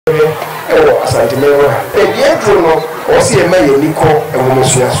Asantimero. Edietrono, osi emaye niko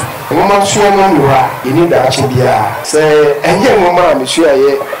enwomosuaso. Enwomosuaso no nuwa, ini da achibia. Se enye nwoma mesua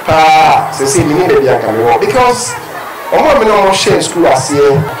ye pa se ni de bia kamewo because omo me no share school asie.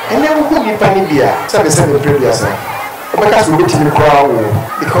 Enye wo nipa ni bia. Se be previous. Omeka so beti ni kwa wo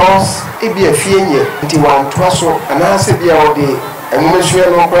because e bia fie nye nti wan toaso anase bia odi enwomosua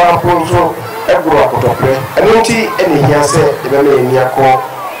no kwa ponzo egro akotopre. Enoti eni hia se ebe me ni akọ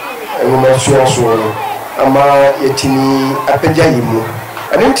enwomasua so ama yetini apagya yimu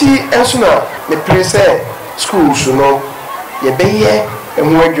anenti enso na me prese school so no ye beye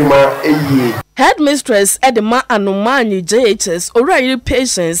enwo adwuma eyi Headmistress Edema Anomanyi JHS Orayiri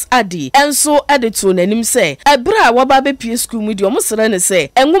Patience Adi enso edito nanim say ebra waba be pie school mu di omsere ne say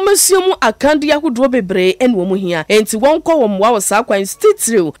enwomasuamu akande ahodo bebre enwo mu hia enti wonko wo mwa wo sakwan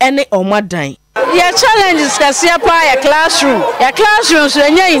stitrew ene omadan ya challenges kasia pa ya classroom so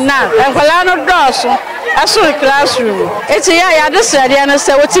enya ina enkwala no doso aso classroom eti ya de sade na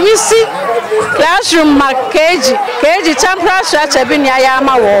se wotimi si classroom ma keji temporary structure bi ni aya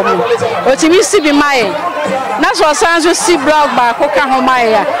ma wo mu wotimi si bi mai na so sanzo si block ba ko ka ho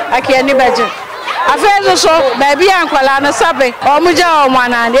mai ya ake ni beje afezo so baby enkwala no sabe omuja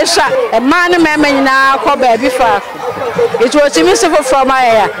omwana de sha e ma ne mema nyina ko baby fa it wotimi si from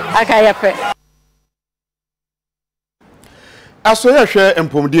aya akayepe Asoya hwe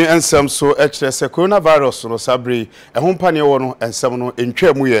empomdin ensem so ekire se coronavirus no sabre ehompa ne wo no ensem no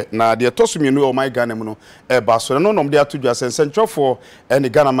entwamu ye na de tosomienu o my Ghana mu no ba so no nom de atodwa sensentwofo ene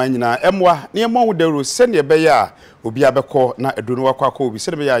Ghana man nyina emwa ne emo hu dawro se ne be ya obi abekọ na edunu wakọ obi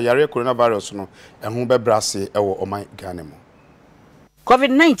se ne be ya yare coronavirus no ehom bebrase ewo o my Ghana mu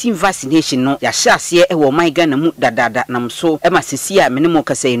COVID-19 vaccination no ya hyase ewo my Ghana mu dadada nam so emasisi a menemo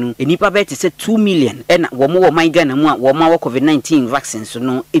kasai no enipa beti se 2 million ena wo mo my Ghana mu a wo ma COVID-19 vaccines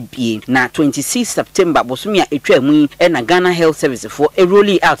no ebie na 26 September bosumi a etwa mu ena Ghana Health Service for a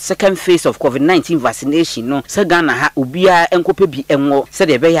rolling out second phase of COVID-19 vaccination no se Ghana ha obia enkope bi enwo se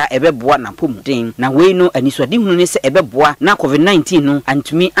de be ya ebeboa na pomuden na we no aniswade hunu ne se ebeboa na COVID-19 no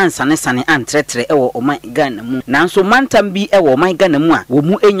antumi ansane antretre ewo my Ghana mu na so mantam bi ewo my Ghana mu wo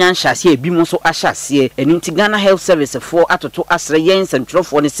mu enyan hyase ebi mo so ahyase eninti Ghana Health Service for atoto asre yen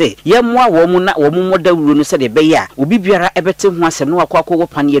sentrofo ne se yemwa wo mu na wo mu modawuro no se de be ya obi biara ebete ho asem no akwa wo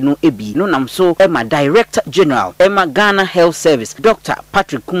panie no ebi no nam so ema Director General ema Ghana Health Service Dr.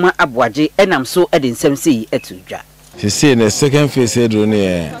 Patrick Kuma Abuaje enam so eden semsi etudwa he say the second phase do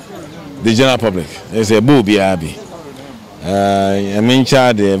ne the general public is a booby abi I mean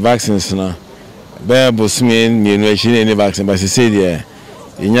the vaccines no Bible smean me no any vaccine but say there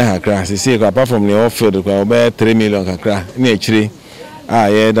inya hakra say apart from the offered ko be 3 million kakra na echiri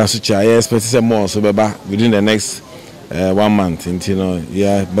yeah that such I expect say more so beba within the next 1 month you know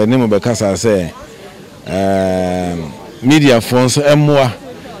yeah but name be kasa say media phones emwa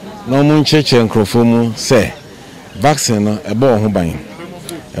no mun cheche nkrofo mu say vaccine no ebo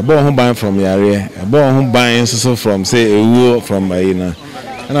ho ban from yare ebo ho ban so from say ewu from na.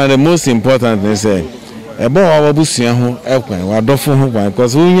 And the most important is ebo wa busua ho ekwan wa dofo ho ban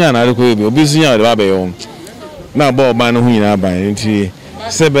because unya na ko bi obizunya de ba be yo na bo ban no nyina ban nti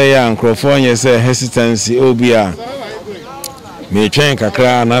se be ya nkrofo nye se hesitancy obi a me twen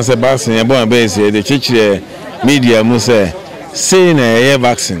kakra na se vaccine ebo be se de chichire media mu say na ye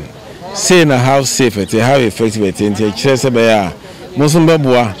vaccine say na how safe it how effective it nti chire se be ya mo so be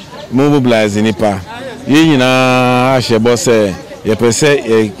boa mo mobilize nipa ye nyina a shebo say ye pese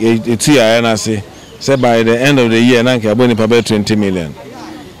etu ya na say by the end of the year na nke aboni pa 20 million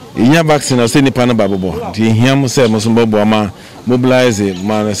inya vaccine say nipa na babobo di hiam say mo so bobo ma mobilize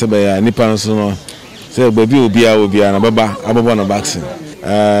ma say be ya nipa so no say gbabi obia na baba abobo na vaccine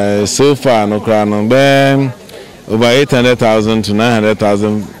so far no kra no be over 800,000 to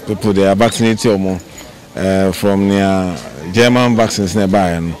 900,000 people they are vaccinated from near German vaccines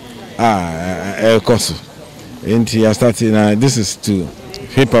nearby and cost into starting this is to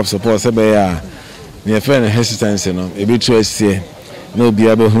hip hop support say be ya near friend hesitancy no e be true say no be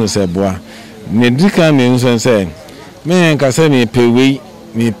able who say boa ne dika me nso say me nka say me pewe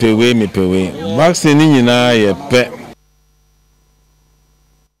vaccine nyina ye pe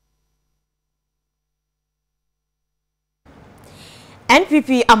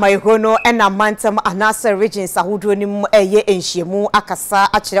NPP amayehono ena mantam anasa regions ahodo nim eye enhyiemu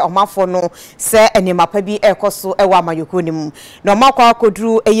akasa akire omafo no se enimapa bi ekoso ewa amayehono nim na omakwa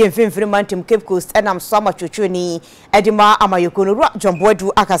akoduru eye mfimfiri mantam Cape Coast enam so amachwechweni edima amayehono ru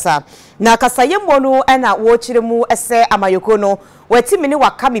jomboadu akasa na akasa yemo no ena wo kiremu ese amayehono wati mini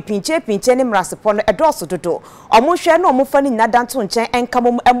wakami pinche ne mrasepɔ no edoso dodo omo hwe na omo fa ni nadanto nchen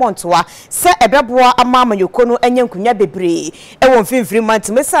enkamom emontoa se ebeboa ama amanyoko no enye nkunya bebre ewo mfimfiri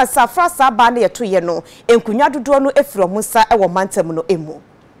mantam sa frasa ba na yeto ye no enkunya dodo no efiri omo sa ewo mantam no emu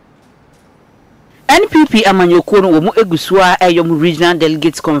NPP amanyoko no womu egusua eyom regional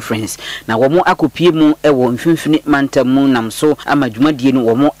delegates conference na womu akopie mu ewo mfimfini mantamu namso amadwumadie no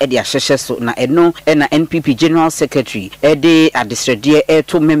womu ede ahyehye so na eno na NPP general secretary ede adesrede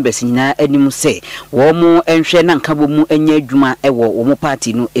eto members nyina anim se womu enhwe na nkabo mu enya adwuma ewo womu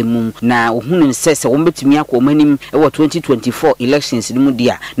party no emu na ohunu nsese womu betumi akomanim ewo 2024 elections ni mu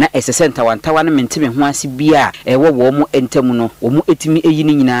dia na esesenta wantawa na menteme ho ase bia ewo womu entamu no womu etimi eyi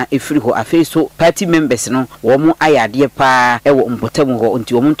ni nyina efiri ho afeso party members no womu ayade pa ewo mpotamu ho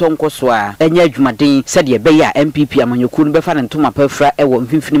nti womu ntonkoso a enya adwumaden sede be ya MPP amanyoko no befa ntoma pafra ewo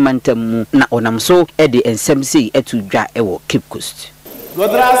mfimfini mantamu na onamso ede ensem sei etudwa ewo Cape Coast.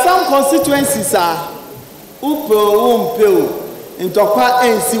 But there are some constituencies umpeo intokwa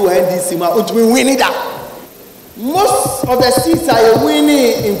NC or NDC ma we winning that. Most of the seats are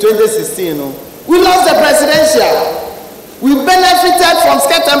winning in 2016 no. We lost the presidential. We benefited from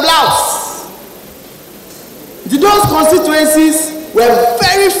skirt and blouse. Those constituencies were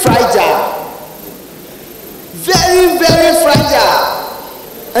very fragile. Very, very fragile.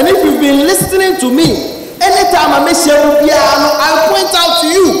 And if you've been listening to me, anytime I mention piano, I'll point out to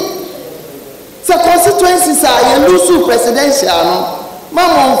you. So constituencies are you lose presidential.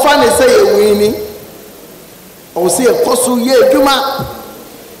 Mama on fan say you're winning. Or say a Akosua Juma.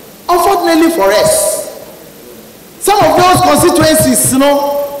 Unfortunately for us, some of those constituencies,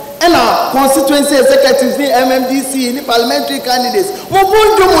 and our constituency executives, the MMDC, the parliamentary candidates, you're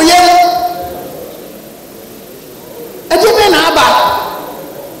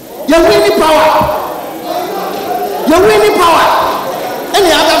winning power. You're winning power. Any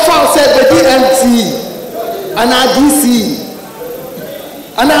other file said the DMT, and our DC,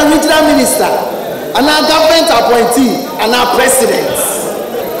 and our regional minister, and our government appointee, and our president.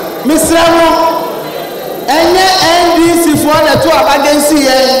 Mr. Ramo, any NDC for the two against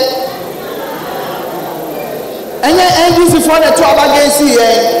any NDC for the two against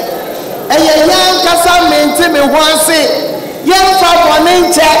and young Casa maintain me once young Farm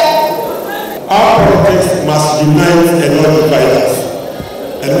check. Our politics must unite and not divide us.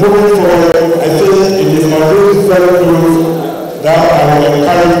 And moving forward, I think it is my very close that I will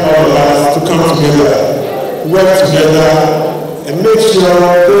encourage all of us to come together, work together, and make sure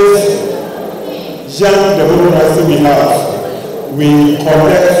this young democracy we have, we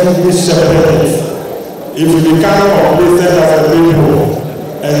correct this shepherding. If we become complacent as a people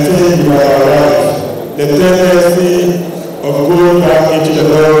and think we are alive, the tendency of going back into the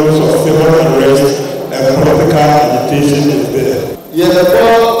levels of civil unrest and political agitation is there. Yes,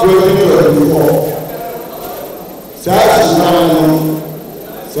 about 2024.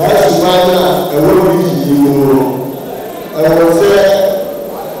 Sashimana, I will be you. I will say,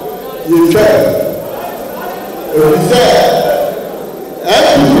 you try. You say,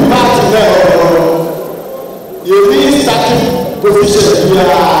 every party now, you need starting position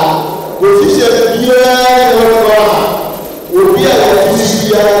here. Position here, will be a office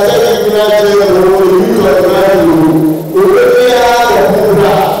here,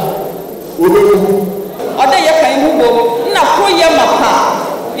 Other Yakan Hugo, Napo Yamapa,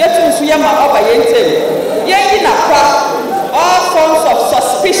 Yatun Suyama over Yentem, Yanginapa, all forms of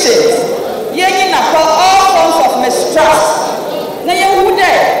suspicions, Yanginapa, all forms of mistrust.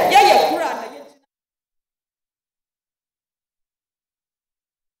 Nayahude, Yayakura.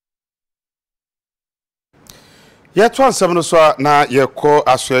 Yet one seven so na yeko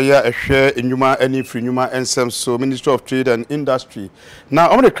asoya ehwe enyuma ani firi nyuma ensem so Ministry of Trade and Industry na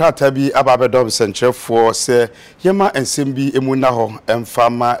omre krata bi ababedom senchefo se yema ensem bi emuna ho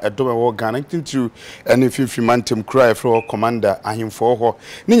emfama edome wo Ghana tintu ani fifiri mantem kura efro commander ahimfo ho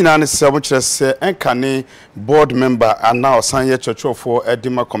ni nyina ne se mo kire se enkane board member ana osanye chechofo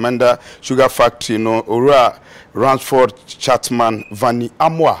edima commander sugar factory no ora Ransford Chatman Vani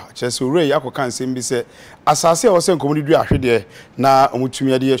Amwa chese ore yakoka ensem bi se asase a wose nkomudi du ahwede na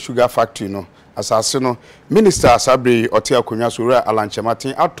omutumi ade sugar factory no asase no minister Sabri ote akonwa sora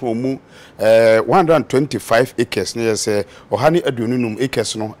alanchematin atomu 125 acres ne yese ohani adununum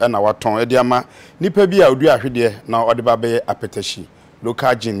acres no na waton ade ama nipa bi a odu ahwede na ode babe apetashi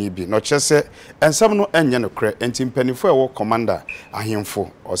local gene bi no chese ensam no enye no kre enti mpanifo e wo commander ahemfo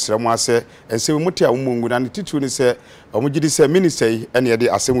osremu ase ensem muti a wumungu na titu ni se omugidi se ministry ene ye de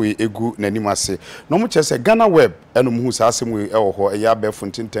asem egu nanim ase no mo che se Ghana web eno mu sa asem ewo ho eya be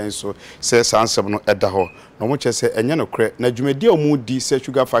fontinten so se sansem no eda ho no mo che se enye no kre na dwumadi omudi se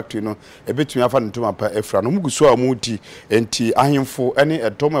sugar factory no ebetumi afa ntoma pa efra no muguso omudi enti ahemfo ene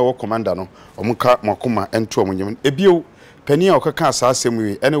edom ewo commander no omuka makoma ento omnyem ebio pani a okaka asa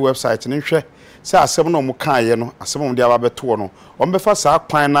asem ene website ne hwe se asem no mo kan ye no asem mo de ababeto no ombefa sa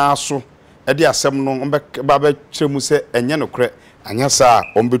kwan na aso edi asem no omba ba kyeremu se enye no kre anya sa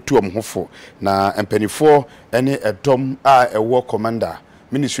ombetu omhofo na empanifo ene edom a ewo commander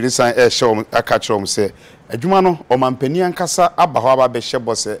ministry san show aka kyerem se adwuma no omampani ankasa aba ho aba be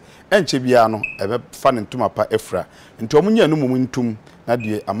hyebo se enche bia no ebe fa ne ntuma pa efra nti omunya no mum ntum na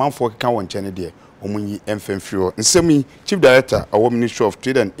de amanfo keka won kyene de omunyi emfemfiro nsemi chief director of Ministry of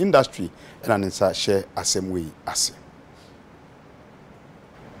Trade and Industry and ansa share assembly ase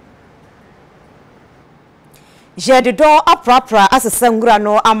Jedido aprapra asesangura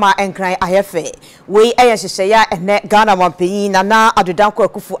no ama enkran ayefe we eyehyeya ene Ghana mampanyi Nana Addo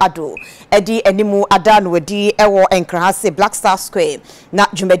Akosua Addo edi enimu adano wedi ewo enkran ase Black Star Square na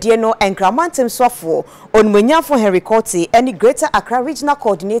dwumadie no enkran mantem sofo onmunyafo Henry Courtey eni Greater Accra Regional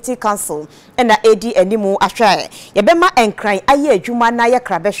Coordinating Council ena edi enimu ahwa yebema enkran aye adwuma na ye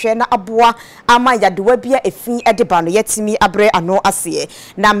krabehwe na aboa ama yadewa bia efi edeba no yetimi abre ano ase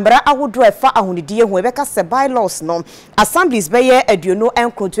na mbra awodo efa ahonidie hu ebeka se bylaws no assemblies beye aduono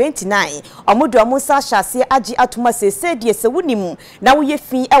enko 29 omodo amusa hyase agi atuma sese die se wunimu na wo ye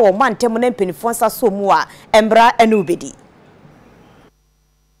fi ewo mantem na mpenifo nsa so mu a embra enubedi.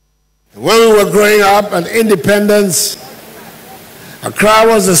 When we were growing up at independence, Accra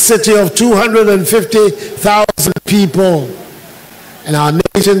was a city of 250,000 people, and our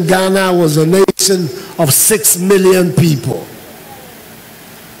nation, Ghana, was a nation of 6 million people.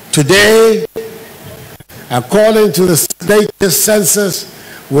 Today, according to the latest census,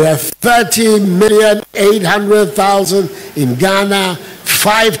 we have 30,800,000 in Ghana,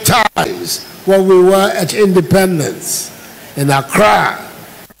 5 times what we were at independence. And Accra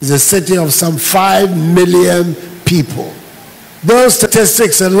is a city of some 5 million people. Those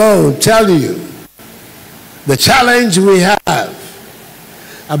statistics alone tell you the challenge we have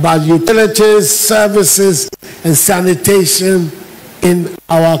about utilities, services, and sanitation in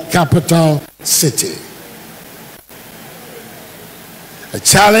our capital city. A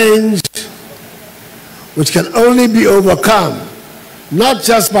challenge which can only be overcome not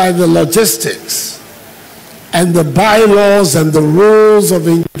just by the logistics and the bylaws and the rules of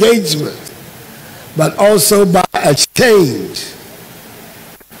engagement, but also by a change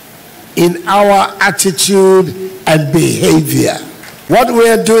in our attitude and behavior. What we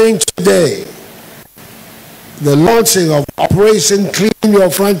are doing today, the launching of Operation Clean Your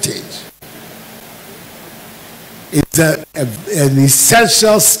Frontage, is an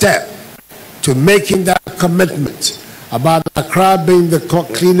essential step to making that commitment about Accra being the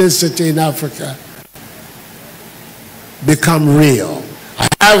cleanest city in Africa become real. I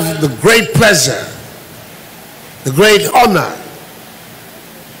have the great pleasure, the great honor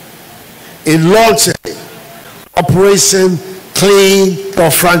in launching Operation Clean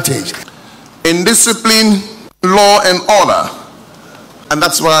Your Frontage. In discipline, law and order, and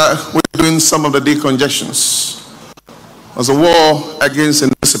that's why we're doing some of the decongestions. As a war against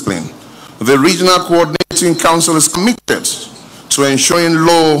indiscipline, the Regional Coordinating Council is committed to ensuring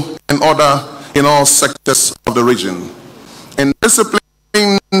law and order in all sectors of the region.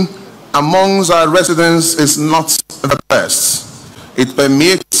 Indiscipline amongst our residents is not the best. It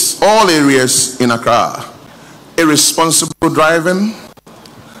permeates all areas in Accra. Irresponsible driving,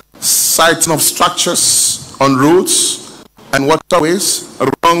 siting of structures on roads and waterways,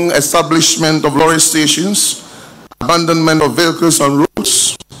 wrong establishment of lorry stations, abandonment of vehicles on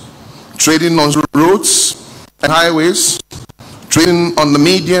roads, trading on roads and highways, trading on the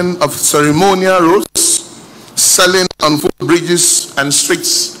median of ceremonial roads, selling on footbridges and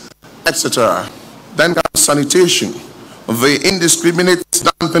streets, etc. Then comes sanitation. The indiscriminate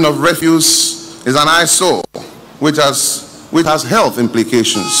dumping of refuse is an eyesore which has health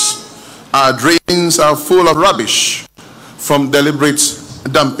implications. Our drains are full of rubbish from deliberate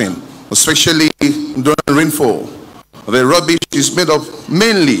dumping, especially during rainfall. The rubbish is made up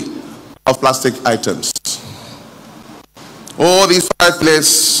mainly of plastic items. All these 5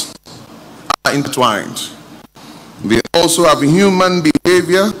 pillars are intertwined. They also have human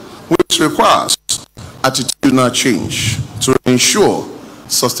behavior which requires attitudinal change to ensure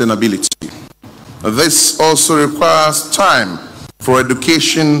sustainability. This also requires time for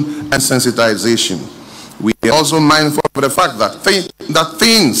education and sensitization. We are also mindful of the fact that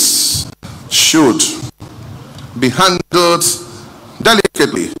things should be handled handled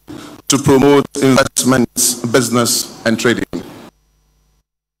delicately to promote investments, business, and trading.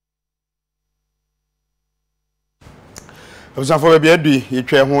 Obisa for bia du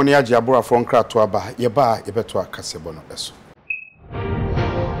yetwe ho ne age abora for nkrato aba yeba yebeto akasebo no eso.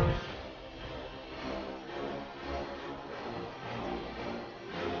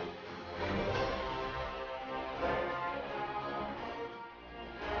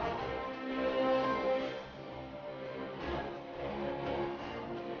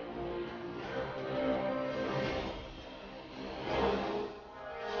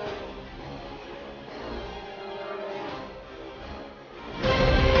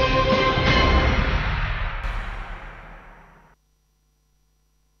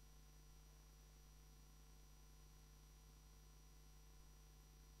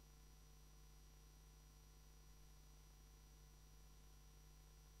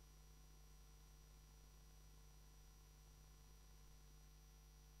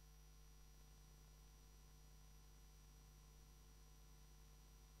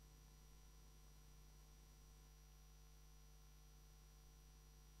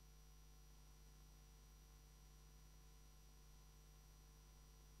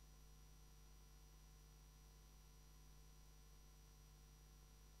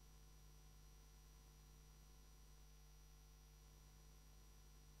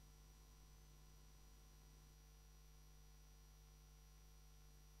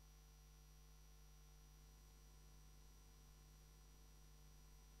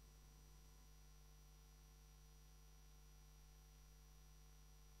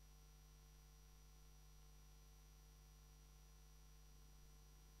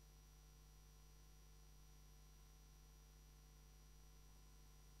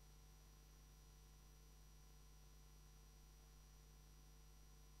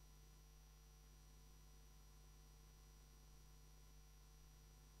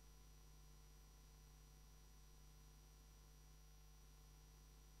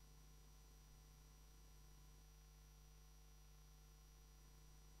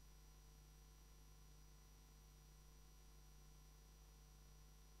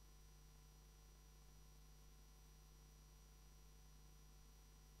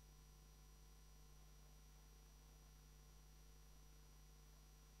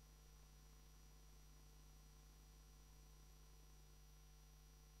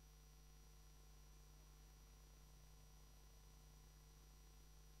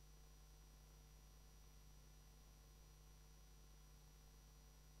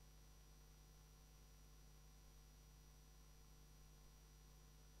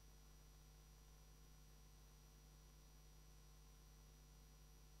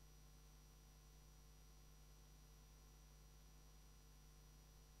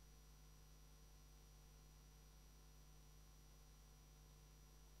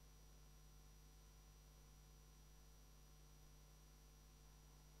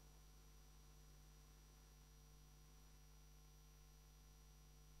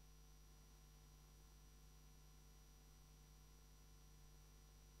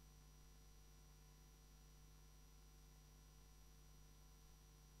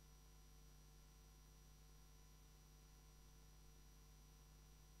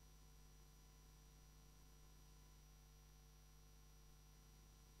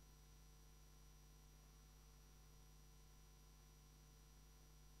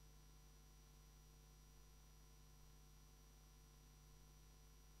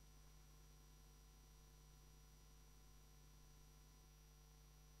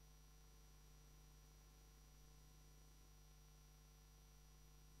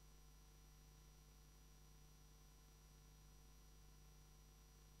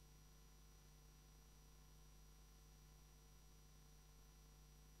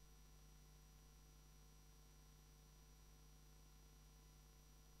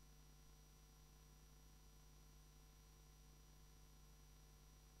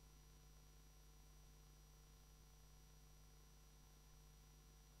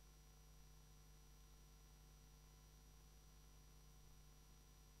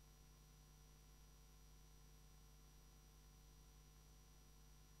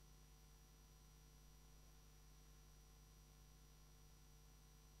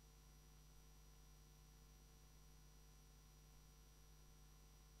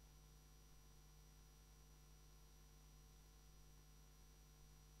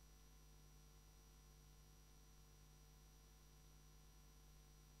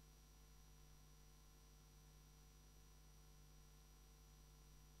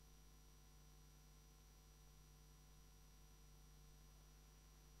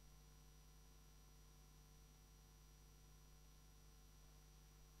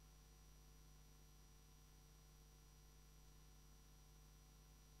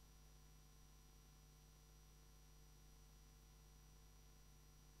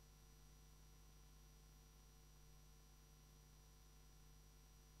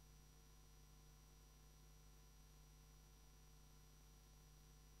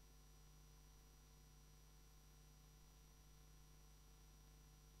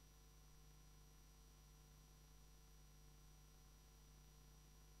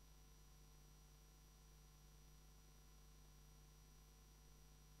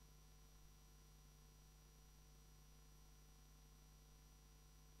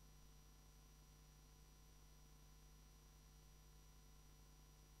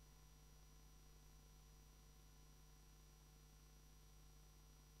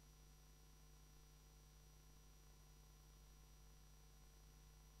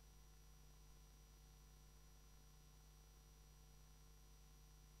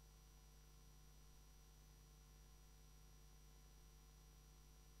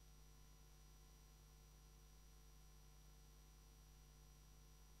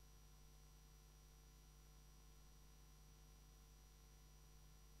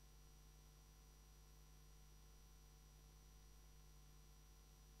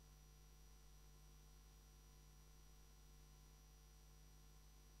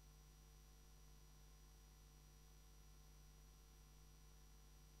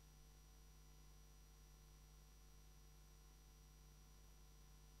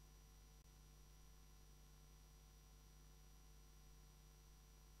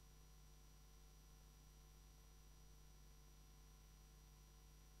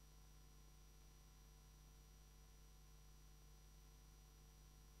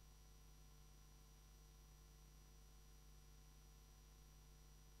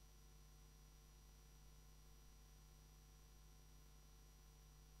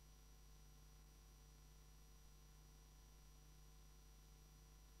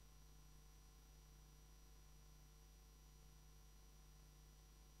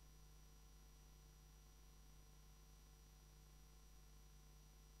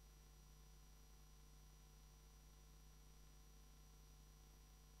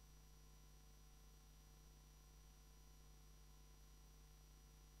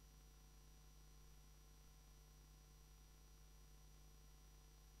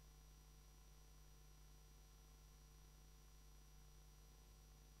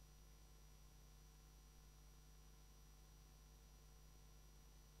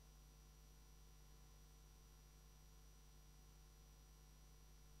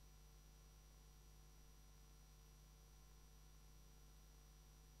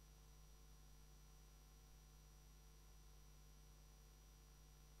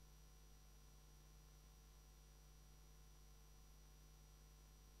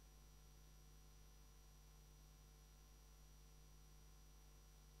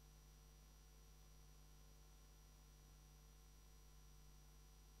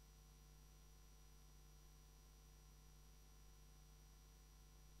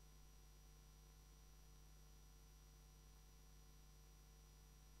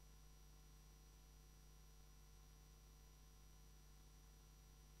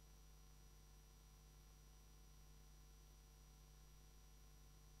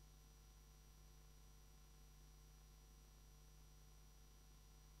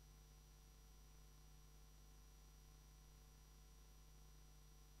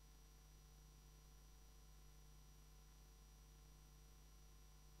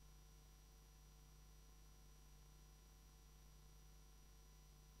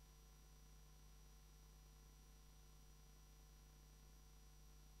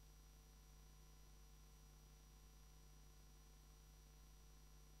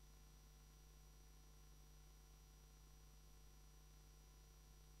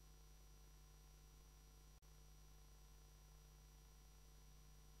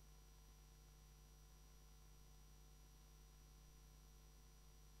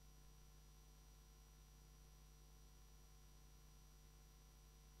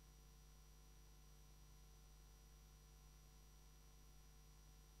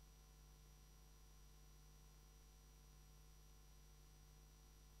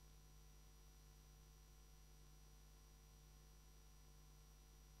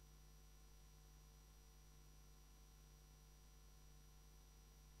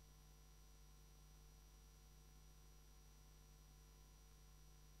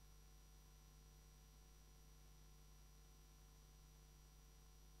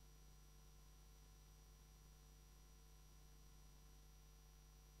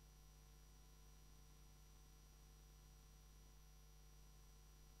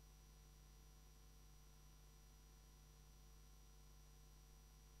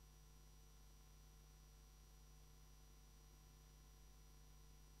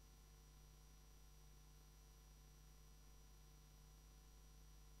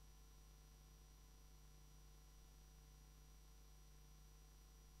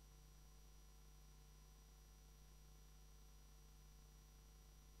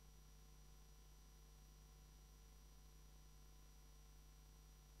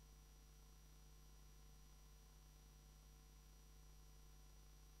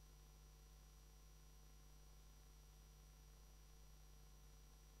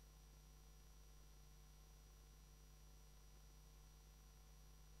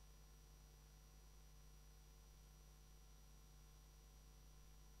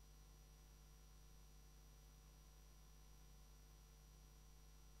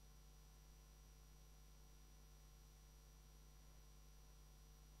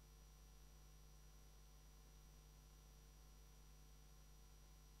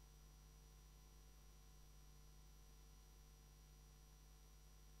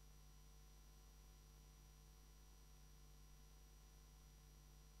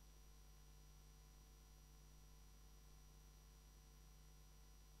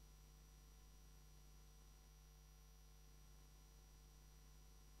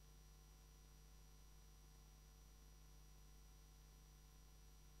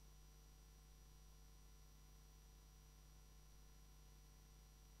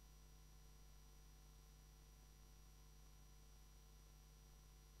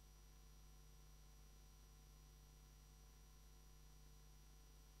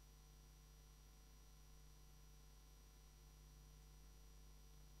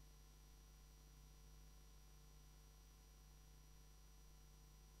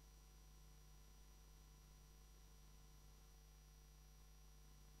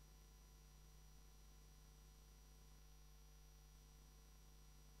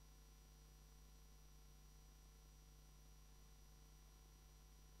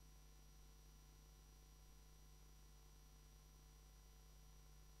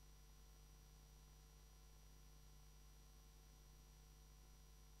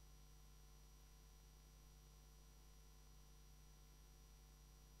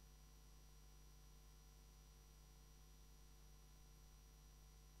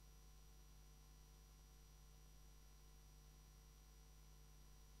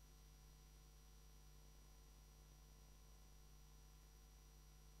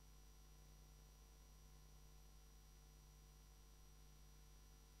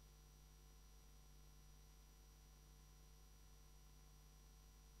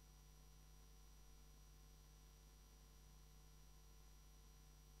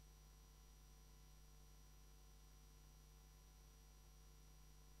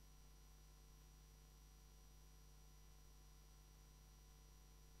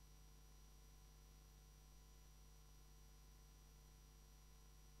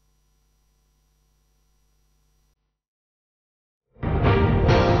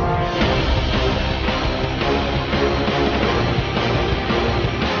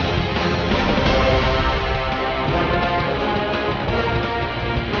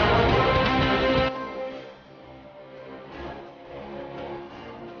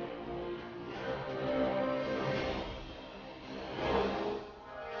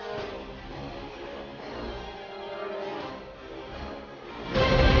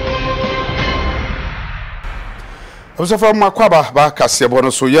 So from Makwaba ba kase bo no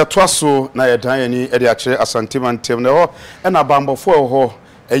so ye to aso na ye dan ani e de akire asantimantem ne ho e na bambofo ho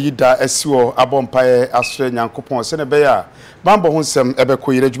eyida asiwo abompae asre nyankopon se ne be ya bambo ho nsem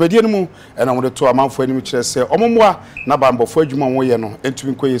ebeko yire dwumadie no mu e na wode to amanfo anim kire se omomwa na bambofo adwuma wo ye no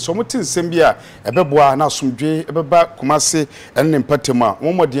entumi nkoye so mo tinsem bia ebeboa na asomdwe ebeba kumase enne mpatem a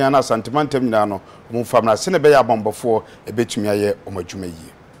momodian na asantimantem nyina no momfam na se ne be ya bambofo ebetumi aye omadwuma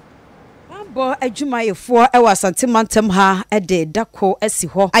yi bo adwumayefo ewa santimantem ha ede dako asi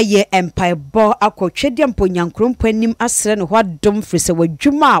ho aye empire bo akotwede mponyankrompo anim asre ne ho adom frise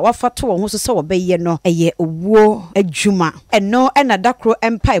wadwuma wafato wo ho so se wo beye no eye owuo adwuma eno na dakro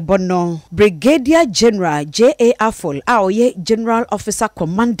empire bo no Brigadier General J.A. Afol a oye General Officer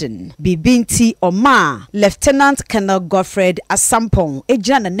Commanding Bibinti Oma Lieutenant Colonel Godfred Sarpong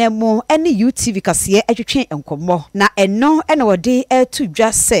ejana nemu ene UTV kase atwetwe enkomo na eno na wode etu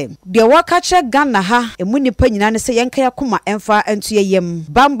dwa se de waka Ghana ha emu nipa nyina ne se yenka yakoma emfa entu yeyem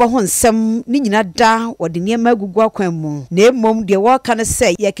bambo ho nsem ni nyina da wode niema agugu akwan mu na emom de woka ne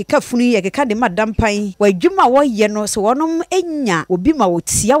se yekeka funu yekeka de madampan wadwuma wo ye no se wonom enya obi ma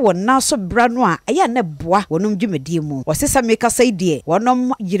wotia wona so bra no a aya na boa wonom dwumedie mu wosesa meka sai de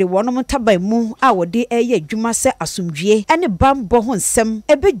wonom yire wonom taban mu a wode eye adwuma se asomdwie ene bambo ho nsem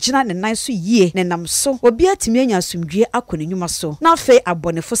ebegyina ne nan so yie ne nam so obi atimi anya asomdwie akone nyuma so na afi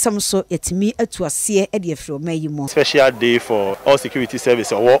abonefo sam so yetimi atuase e de afro mayimo special day for all security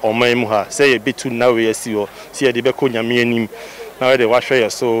service or omayimu ha say e bitu na we asi o see de be ko nyame anim na we de wa hwe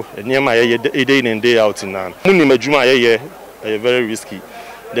so niema ye day in and day out na muni madwuma ye very risky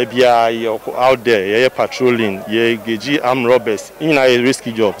there be out there ye patrolling ye geji armed robbers in a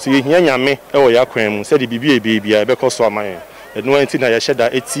risky job so ye hia nyame e wo yakwan mu say de bibia be ko so aman e no anti na ye sheda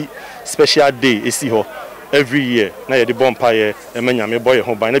 80 special day esi ho every year na ye de bompaye e manyame boy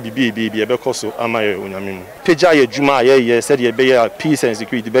ho ban na bibi e be koso amaye onyame mu peja ye djuma ye said ye be ye peace and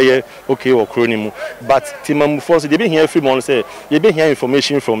security be ye okay wo kroni mu but timamu force they be here every morning say ye be hear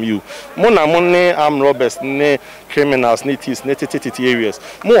information from you mo na mo ne armed robbers ne criminals ne thieves ne titi areas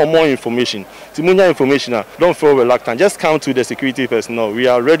more information timunya information don't feel reluctant just come to the security personnel we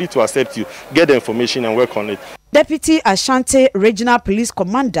are ready to accept you get the information and work on it. Deputy Ashanti Regional Police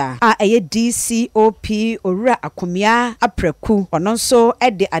Commander a DCOP Ora Akumia Apreku ononso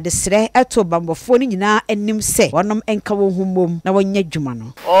ede adesre eto bambofo ni nyina enim se wonom enka wo humom na wonye dwuma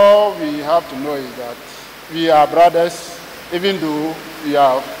no. All we have to know is that we are brothers even though we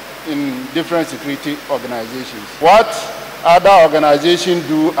are in different security organizations. What other organizations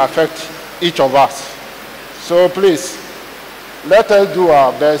do affect each of us. So please let us do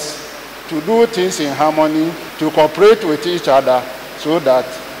our best to do things in harmony, to cooperate with each other so that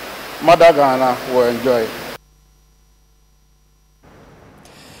Mother Ghana will enjoy.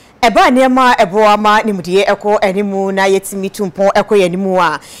 Eba niema eboama nimdie eko enimu na yetimi tumpon eko yenimu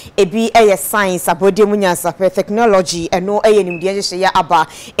a ebi eye science abode munyansa technology eno eye nimdie hye ya aba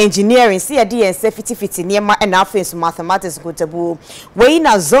engineering see ye de fiti niema na afensu mathematics gotabu we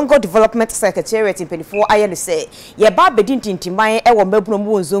na Zongo Development Secretariat in 24 aye no say ye ba bedintintiman ewo mabuno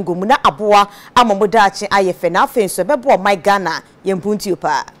mu Zongo mu na aboa amamoda ache aye fe na afensu bebo my Ghana ye mpunti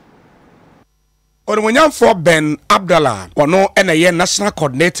opa. Onwanyamfo Ben Abdallah ono ene national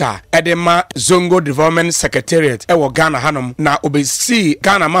coordinator edema Zongo Development Secretariat ewo Ghana hanom na obesi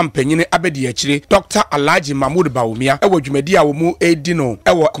Ghana mampanyine abedi akire Dr. Alhaji Mahmoud Bawumia ewo dwumadi a wo mu edino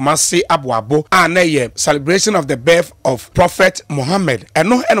ewo Kumasi Aboabo na celebration of the birth of Prophet Muhammad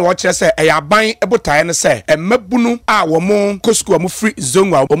eno ene wo kire se eyaban ebotae ne se emabunu a wo mu kosku mu free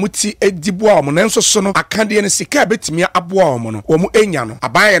Zongo wo mu ti edibo a wo nenso so no akande ne sika betimia aboa wo no wo mu enya no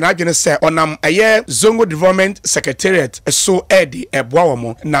aban ye na adwene se onam Zongo Development Secretariat so edi eboa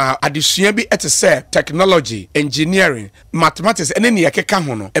wo na adesua bi etese technology engineering mathematics ene ne yakeka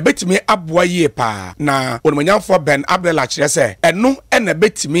ho no ebetimi aboa yie pa na onmanyamfo Ben Abdallah kire se eno ene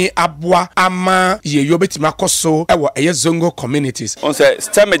betimi aboa ama yeyo betimi akoso ewo eye Zongo communities on say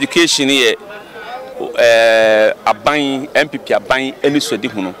STEM education ye aban MPP aban eni so di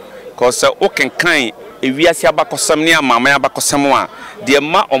hu no cause o kenkan ewiase abakosam ne amama abakosam a de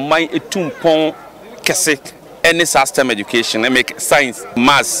ma oman etumpon kese any system education and make science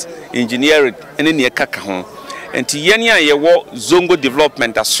maths engineering any ne kaka ho enti yene a ye wo Zongo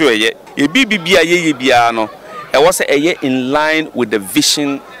Development aso ye bibia ye bia no e was in line with the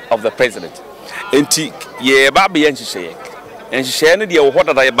vision of the president enti ye ba be yenhye ne de wo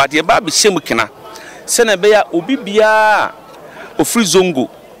hoda ye ba de ba be hyem kina se na be ya obibia ofri Zongo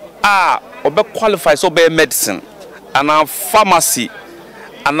obe qualify so be medicine and pharmacy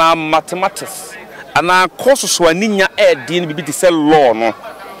and mathematics ana course so aninya e de bibi te sell law no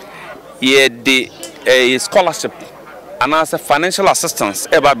ye de scholarship and as a financial assistance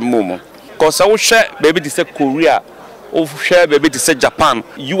eba bi momo cause we share baby to say Korea o share baby to say Japan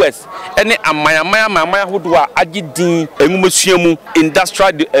US any amaya hodo a agidin enwumesuamu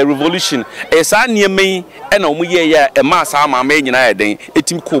industrial revolution esa niemei e na omo ye ya e ma sa amama nyina ya den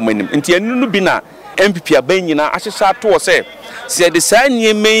etim ko manim nti enu no bi na MPP aban nyina ahyehya ato se de sa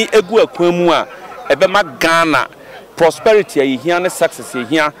niemei egu akwan mu a ebe ma Ghana prosperity here and success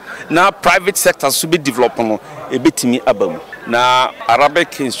here now private sector should be developed no ebetimi abam na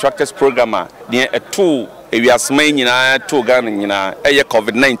Arabic instructors programmer near a tool ewiasman nyina to Ghana nyina eye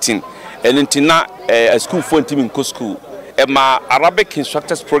COVID-19 entina a school for team in school ma Arabic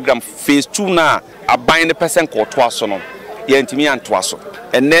instructors program phase 2 na aban the person ko to aso no ye ntimi anto aso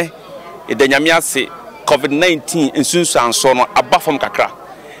enne edanyame ase COVID-19 ensunsu anso no abafom kakra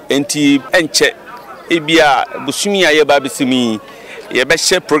enti enche ebia busumi aye ba bisimi ye be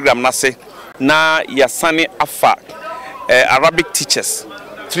share program na se na yasane afa Arabic teachers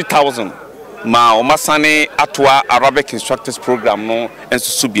 3000 ma o masane atwa Arabic instructors program no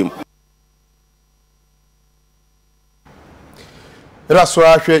ensusubiem raso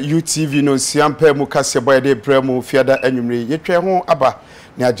ahwe UTV no siampa mu kase boy de bremu fiada anwumre yetwe ho aba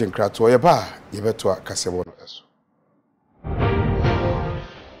ne agenkrato ye ba ye beto kase bo no eso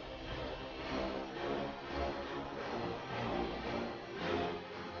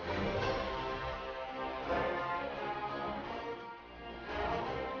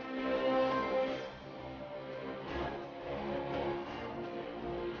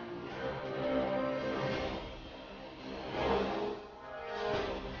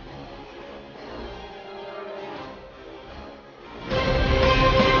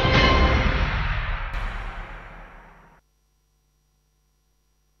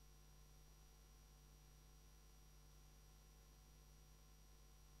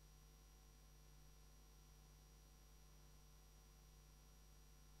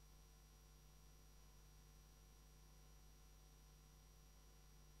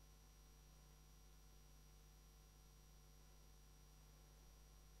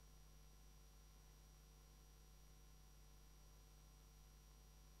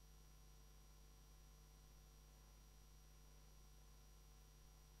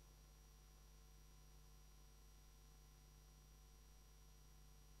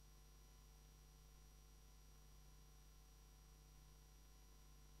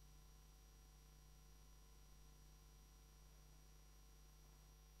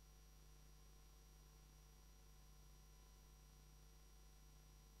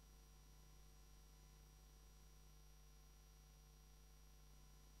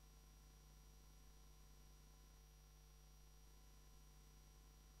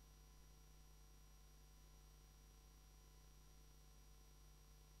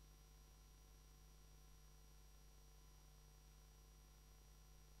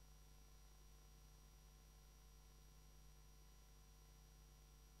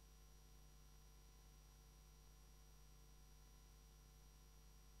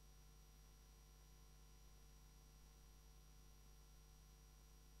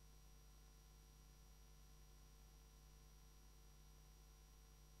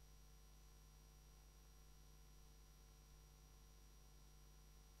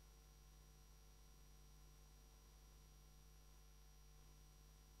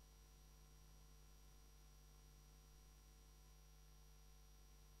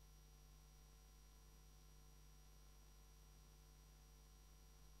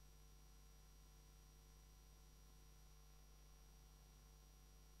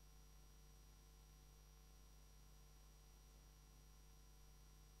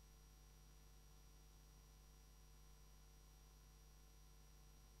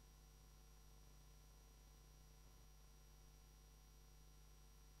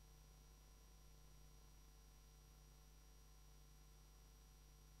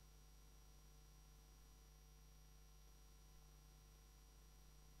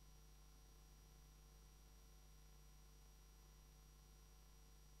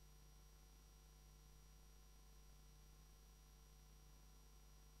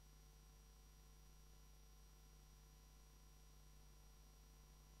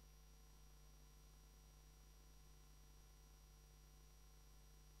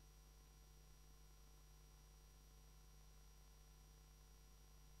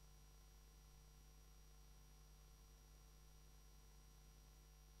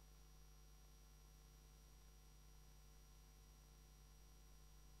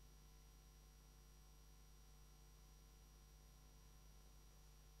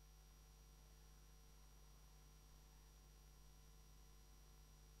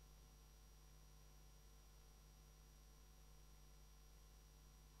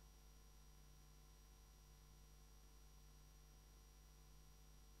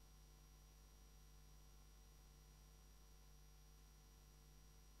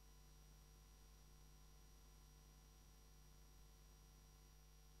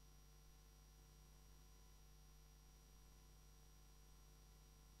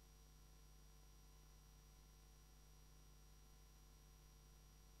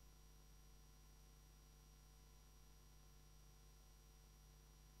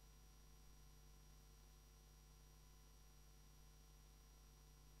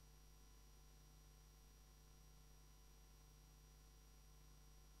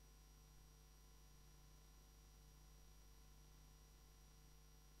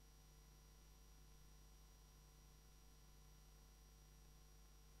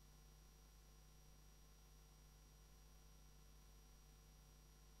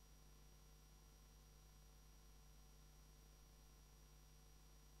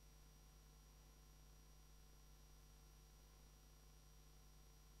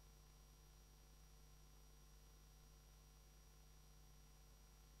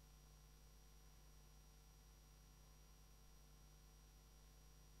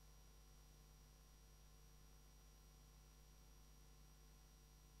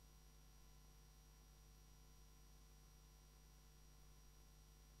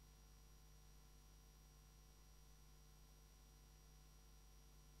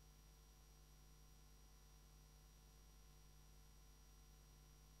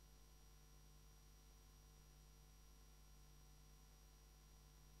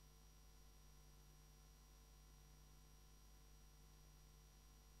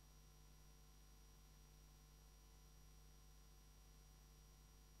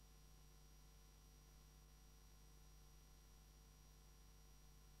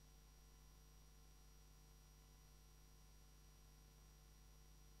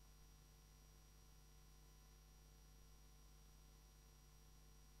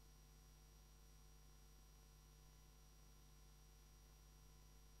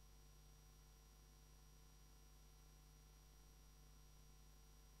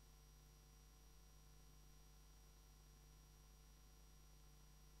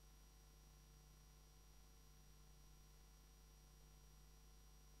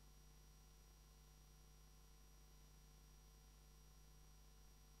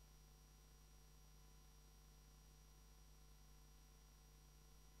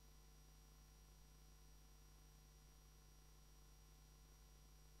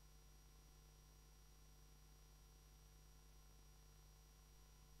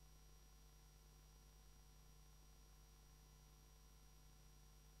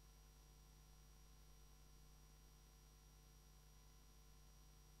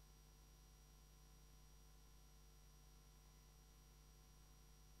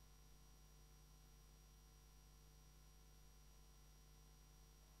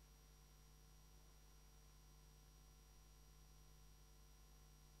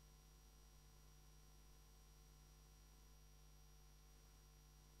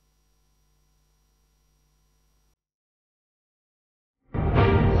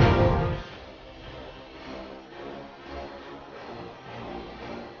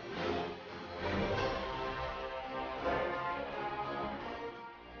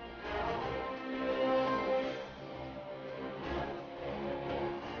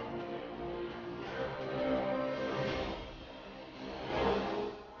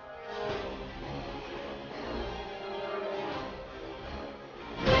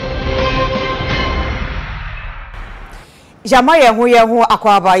Jamaye hu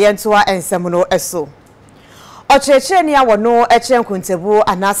akwaba yentoa ensem no eso. Ochreche ni awono eche nkuntebu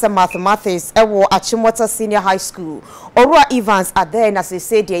anasa mathematics ewo Achimota Senior High School. Orua Evans ade na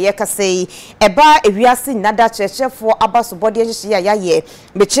sese de yekasei eba ewiase nada chechefo abasobode hihia yaye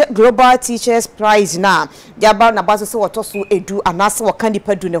meche Global Teachers Prize na yaba na baso se wotoso edu anasa wakandi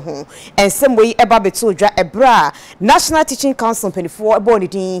du ne ho. Ensem we eba beto odwa ebra National Teaching Council 24 ebo ni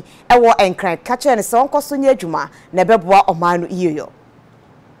din ewo enkran kache ne se onkoso nya adwuma na beboa omanu iyeyo.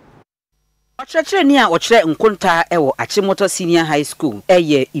 Ochreche ni a ochre nkonta ewo Achimota Senior High School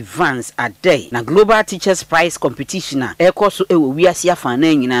eye Evans ade na Global Teachers Prize competition a ekoso ewo wiase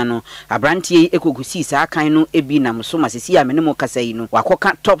afana nyina no abrantie ekogusi sa kan no ebi na mso masisi a menemo kasa yi no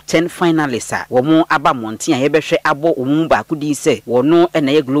wakoka top 10 finalists a womo aba monte a yebehwe abo omu ba kudi se wono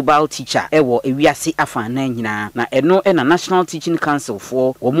na ye global teacher ewo ewiase afana nyina na eno na National Teaching Council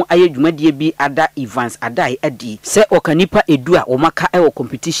for womo aye dwumadie bi ada Evans adai adi se okanipa edu a womaka ewo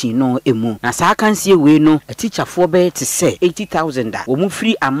competition no emu na saa kansie we no a teacher for be to say 80,000 a wo mu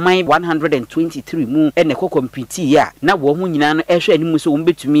free amai 123 mu ene ko compete ya na wo hu nyina no ehwe animu so wo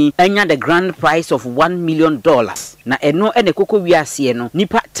betumi anya the grand prize of $1 million na eno ene koko wiase no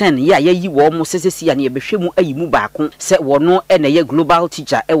nipa 10 ya yayi wo mu sesesi ya na yebehwe mu ayi mu baako se wo no ene ye global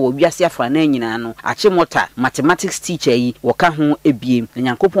teacher e wo wiase afa na nyina no Achimota mathematics teacher yi wo ka ho ebiem na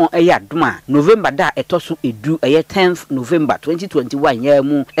Nyankopon eye adoma November da etoso edu eye 10th November 2021 ya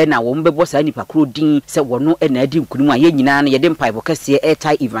mu ena wo mbebo sa nipa kro din se wono ena adi nkunim a ye nyina no ye de mpaibo kase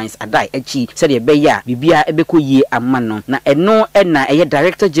airtime events adai achi se de be ya bibia ebeko yie amma no na eno ena eye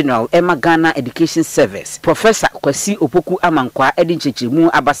Director General Emma Ghana Education Service Professor Kwasi Opoku Amankwa edi nchechemu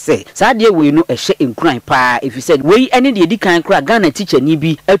abase saa de we no ehye enkuran pa efise we ene de edikan kra Ghana teacher ni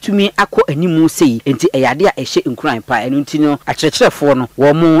bi atumi akọ animu sei enti eyade a ehye enkuran pa eno nti no akyerɛkyerɛfo no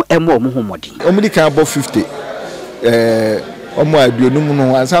wo mo emo mo homodi omudi kan abo 50 omo aduonum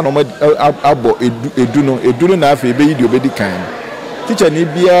no ansa no abo edu no na afa ebe yi de obedi kan teacher ni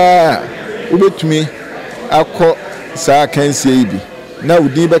bia obetumi akọ saa kansie yi bi na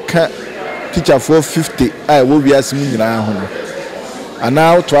udi beka teacher for 50 ai wo wiase mu nyina ho no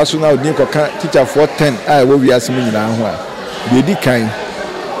ana to aso na udi koka teacher for 10 ai wo wiase mu nyina ho a de di kan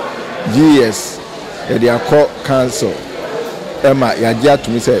GS e de akọ council ema ya ji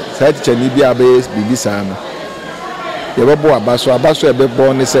atumi se saa teacher ni bia be bibi saa no ye bebo abaso e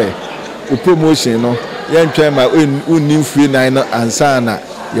bebo ne se o promotion no ye ntwen ma unnim free nine no ansa na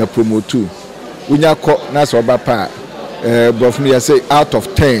ya promote unya ko na so ba pa bro from you say out of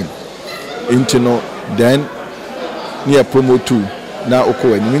 10 into no then near promote na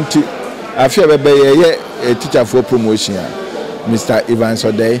okọ ani nti afia bebe ye teacher for promotion Mr. Evans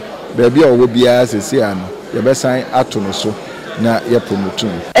Odey baby owo bia sesi ano ye be san ato no so na ye promote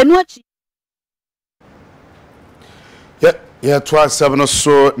enu achi ye twa 7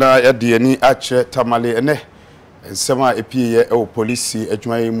 so na ye de ani ache tamale ene nsema epie e police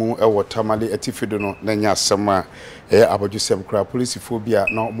adwuma mu e wo tamale atifido no na nya asema abadusem kra police phobia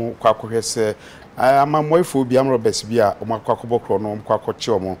na mo kwakohwe se amamwefo bi amrobes bi a mo kwakobokro no mo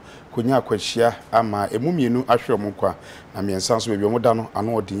kwakoche omo konya akwahia ama emumienu ahwe omo kwa na miensa so bebi omo da no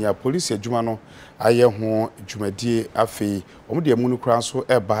ano odinya police adwuma no aye ho dwumadie afei omo de amunu kra so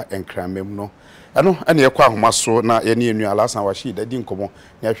eba enkramem no ano ene ekwa ahoma so na ye ne enu alasan washi dadi nkomo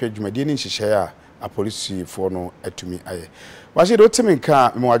na ahwe dwumadie ni nhihye a police for no atumi aye washi do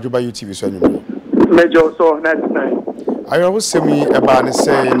timinka me wadwoba YouTube so anyum Major so next time ayo semi eba ne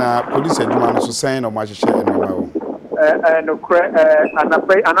say na police adwuma no so say na mo ahihye enema wo no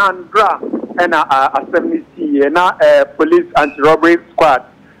anapay anandra na assembly na police anti-robbery squad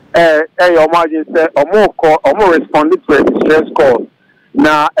your margin say omo responded to a distress call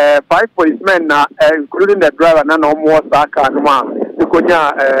na 5 policemen na including the driver na no more saka no ma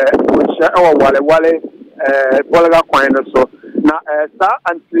konya wale bolaga kwan so na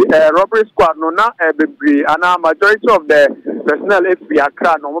anti-robbery squad no na bebre ana majority of the personnel if we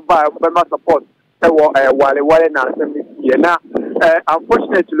Accra no ba support wale na assembly na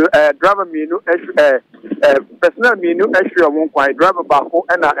unfortunately driver minu personnel minu omo kwan driver bako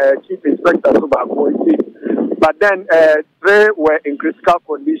and chief inspector so bako but then they were in critical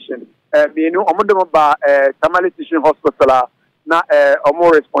condition minu omo dem ba Tamale Teaching Hospital na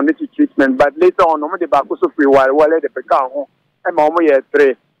omo responded to treatment but later on omo de bako so free wale de peka ho e ma omo ye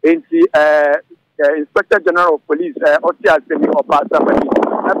 3 enti Inspector General of Police Oti Asemi Opasa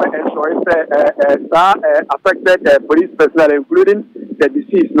ensure affected police personnel including the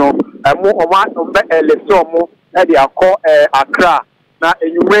deceased no omo left omo e de akọ Accra na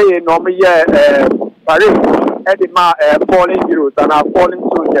enyume no omo ye parade e de ma fallen heroes and fallen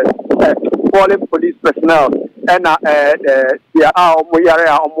soldiers fallen police personnel and they are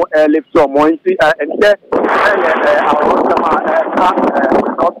lift on Mointy and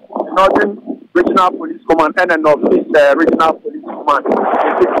Northern Regional Police Command and Northeast Regional Police Command.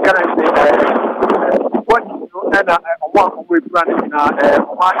 It is currently what you know and one we planning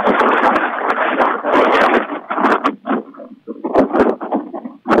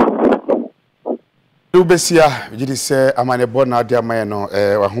Lubesia, you say, I'm a born out there, man,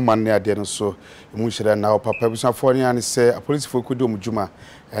 or human near the so emotional now. Papa was not for any say a police for Kudum Juma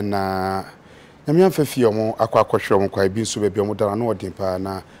and Namian Fefiomo, Aqua Quashom, quite being so baby, no dimpa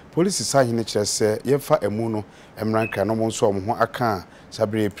na police is signing it, say, Yefa Emuno, Emranka, no one saw who I can't.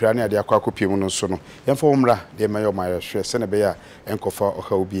 Sabri Piania de Aquacopi Monosono, Yanfomra, de Mayo Maya, Senabea, and Kofa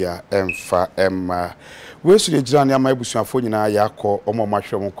Ohobia, Emfa Emma. Where should the Jania my bushon for Yako, Omo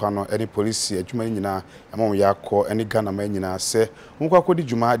Macho Mokano, any police, a Jumanina, among Yako, any Ghana Manina, say, Munkako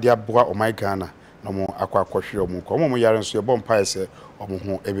Juma, dear boy, or my Ghana, no more Aqua Quashio Munko, Momo Yarans, your bonfire, or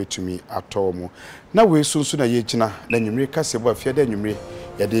Moho, ever to me at all. Now we soon sooner Yechina, then you make us about fear, then you may,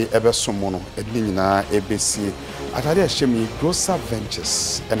 Yade ever sumono, Edlina, ABC. Atade Shemi Grocer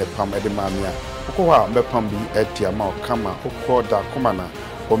Ventures and a Pam Edemamia. Okowa Mbepambi Etiama Kama Okoda Komana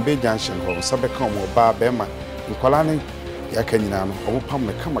Bombay Junction or Sabecom or Bar Bema Nkolani Yakanino or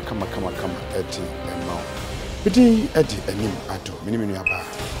Pam Kama Eti and now. Bidi Edi Anim Addo Minimiaba.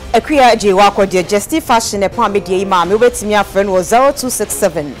 A queer J Wako dear Justy Fashion a Pam Media Mammy with me a friend was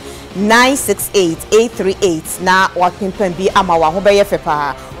 0267 968-838 na Wakimpin be Amawa Hobaya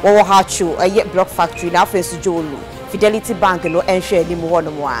Fepa or Hachu a yet block factory now face Jolu Fidelity Bank no and share him one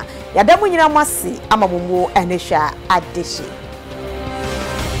more. Yadamunina Masi Amamumo and Esha Adishi.